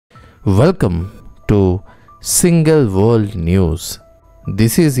Welcome to Single World News.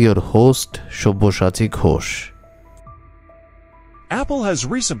 This is your host Shobhoshachi Ghosh. Apple has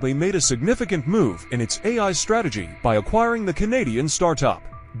recently made a significant move in its AI strategy by acquiring the Canadian startup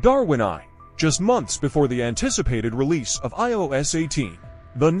DarwinAI, just months before the anticipated release of iOS 18,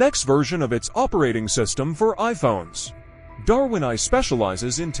 the next version of its operating system for iPhones. DarwinAI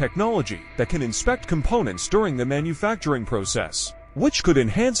specializes in technology that can inspect components during the manufacturing process, which could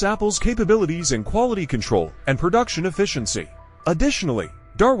enhance Apple's capabilities in quality control and production efficiency. Additionally,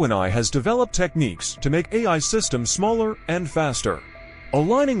 DarwinAI has developed techniques to make AI systems smaller and faster,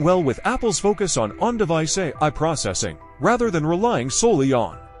 aligning well with Apple's focus on on-device AI processing rather than relying solely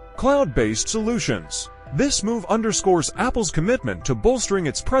on cloud-based solutions. This move underscores Apple's commitment to bolstering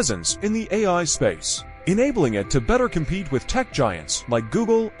its presence in the AI space, enabling it to better compete with tech giants like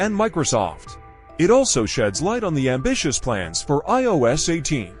Google and Microsoft. It also sheds light on the ambitious plans for iOS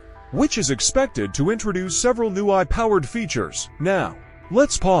 18, which is expected to introduce several new AI-powered features. Now,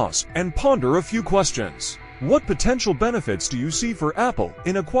 let's pause and ponder a few questions. What potential benefits do you see for Apple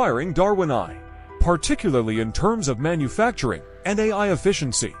in acquiring DarwinAI, particularly in terms of manufacturing and AI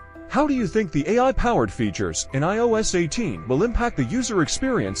efficiency? How do you think the AI-powered features in iOS 18 will impact the user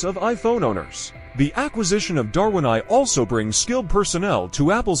experience of iPhone owners? The acquisition of DarwinAI also brings skilled personnel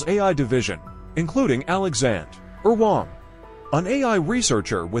to Apple's AI division, including Alexander Wang, an AI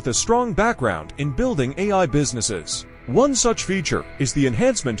researcher with a strong background in building AI businesses. One such feature is the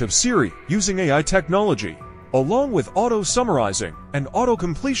enhancement of Siri using AI technology, along with auto-summarizing and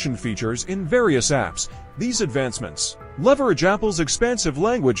auto-completion features in various apps. These advancements leverage Apple's expansive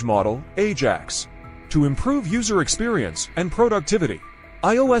language model, AJAX, to improve user experience and productivity.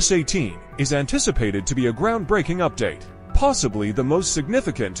 iOS 18 is anticipated to be a groundbreaking update, possibly the most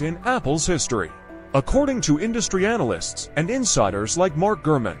significant in Apple's history. According to industry analysts and insiders like Mark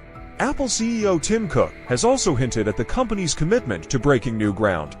Gurman, Apple CEO Tim Cook has also hinted at the company's commitment to breaking new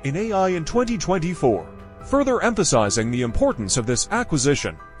ground in AI in 2024, further emphasizing the importance of this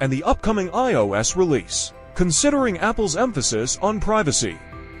acquisition and the upcoming iOS release. Considering Apple's emphasis on privacy,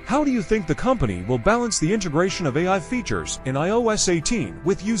 how do you think the company will balance the integration of AI features in iOS 18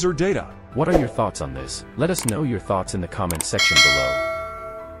 with user data? What are your thoughts on this? Let us know your thoughts in the comment section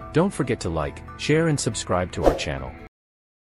below. Don't forget to like, share and subscribe to our channel.